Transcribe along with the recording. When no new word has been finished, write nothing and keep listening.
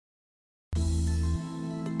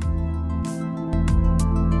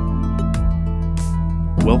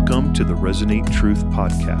Welcome to the Resonate Truth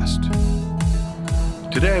Podcast.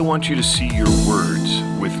 Today I want you to see your words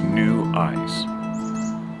with new eyes.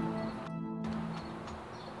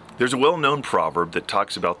 There's a well-known proverb that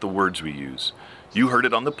talks about the words we use. You heard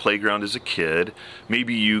it on the playground as a kid.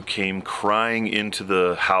 Maybe you came crying into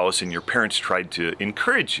the house and your parents tried to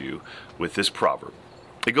encourage you with this proverb.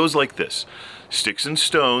 It goes like this: sticks and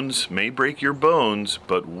stones may break your bones,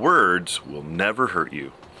 but words will never hurt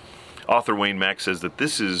you. Author Wayne Mack says that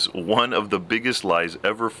this is one of the biggest lies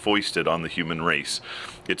ever foisted on the human race.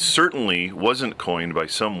 It certainly wasn't coined by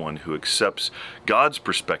someone who accepts God's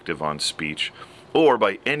perspective on speech, or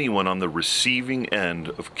by anyone on the receiving end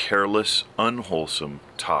of careless, unwholesome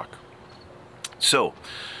talk. So,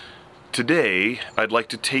 today I'd like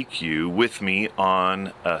to take you with me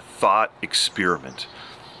on a thought experiment.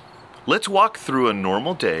 Let's walk through a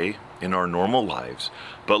normal day in our normal lives,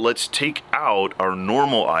 but let's take out our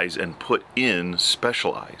normal eyes and put in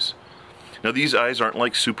special eyes. Now, these eyes aren't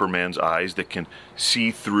like Superman's eyes that can see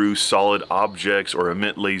through solid objects or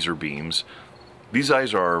emit laser beams. These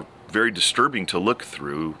eyes are very disturbing to look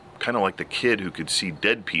through, kind of like the kid who could see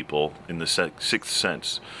dead people in the Sixth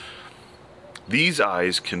Sense. These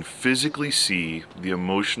eyes can physically see the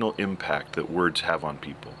emotional impact that words have on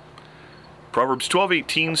people. Proverbs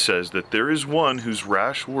 12:18 says that there is one whose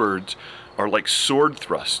rash words are like sword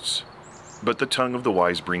thrusts, but the tongue of the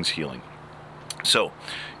wise brings healing. So,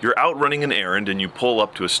 you're out running an errand and you pull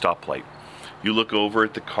up to a stoplight. You look over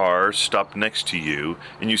at the car stopped next to you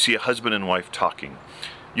and you see a husband and wife talking.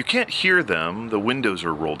 You can't hear them, the windows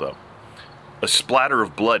are rolled up. A splatter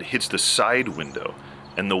of blood hits the side window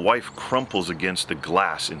and the wife crumples against the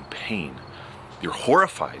glass in pain. You're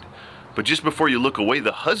horrified. But just before you look away,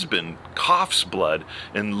 the husband coughs blood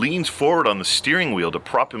and leans forward on the steering wheel to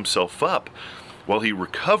prop himself up while he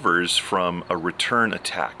recovers from a return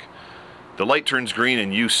attack. The light turns green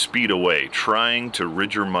and you speed away, trying to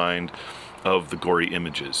rid your mind of the gory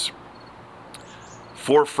images.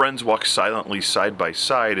 Four friends walk silently side by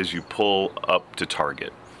side as you pull up to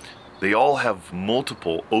Target. They all have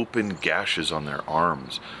multiple open gashes on their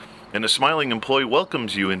arms, and a smiling employee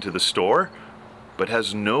welcomes you into the store, but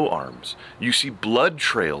has no arms. You see blood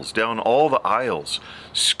trails down all the aisles.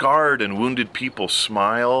 Scarred and wounded people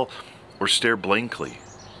smile or stare blankly.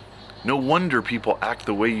 No wonder people act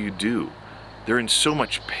the way you do. They're in so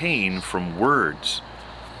much pain from words.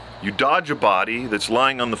 You dodge a body that's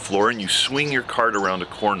lying on the floor and you swing your cart around a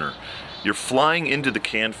corner. You're flying into the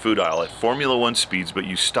canned food aisle at Formula One speeds, but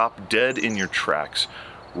you stop dead in your tracks.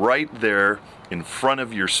 Right there in front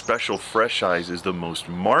of your special fresh eyes is the most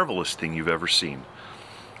marvelous thing you've ever seen.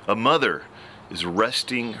 A mother is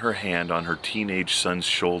resting her hand on her teenage son's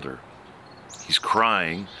shoulder. He's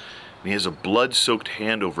crying, and he has a blood-soaked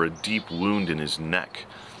hand over a deep wound in his neck.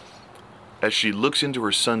 As she looks into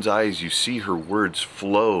her son's eyes, you see her words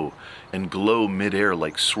flow and glow midair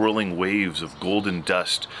like swirling waves of golden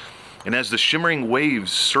dust. And as the shimmering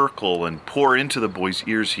waves circle and pour into the boy's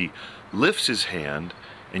ears, he lifts his hand,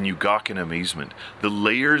 and you gawk in amazement. The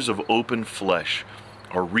layers of open flesh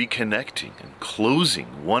are reconnecting and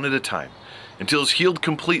closing one at a time until it's healed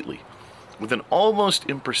completely, with an almost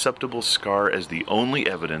imperceptible scar as the only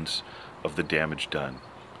evidence of the damage done.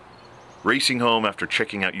 Racing home after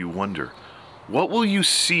checking out, you wonder, what will you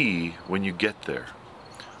see when you get there?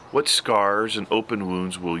 What scars and open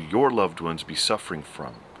wounds will your loved ones be suffering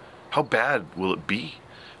from? How bad will it be?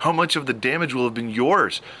 How much of the damage will have been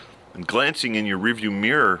yours? And glancing in your rearview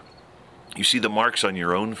mirror, you see the marks on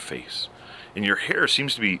your own face. And your hair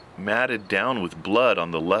seems to be matted down with blood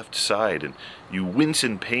on the left side, and you wince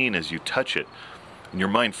in pain as you touch it. And your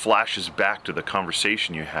mind flashes back to the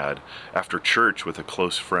conversation you had after church with a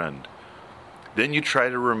close friend. Then you try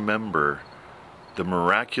to remember the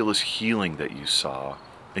miraculous healing that you saw,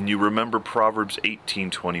 and you remember Proverbs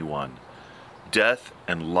 18:21. Death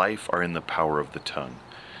and life are in the power of the tongue,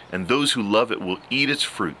 and those who love it will eat its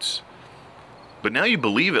fruits. But now you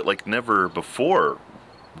believe it like never before.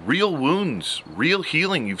 Real wounds, real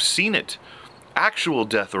healing, you've seen it. Actual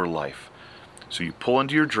death or life. So you pull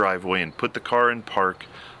into your driveway and put the car in park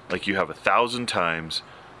like you have 1,000 times,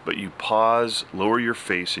 but you pause, lower your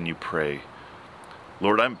face, and you pray.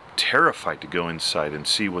 Lord, I'm terrified to go inside and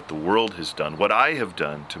see what the world has done, what I have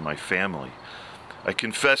done to my family. I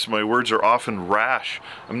confess my words are often rash.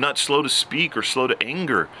 I'm not slow to speak or slow to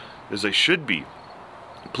anger as I should be.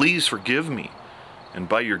 Please forgive me. And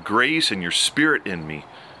by your grace and your spirit in me,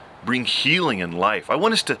 bring healing and life. I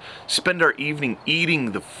want us to spend our evening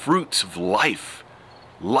eating the fruits of life,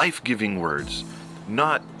 life-giving words,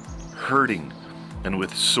 not hurting and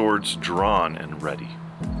with swords drawn and ready.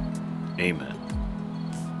 Amen.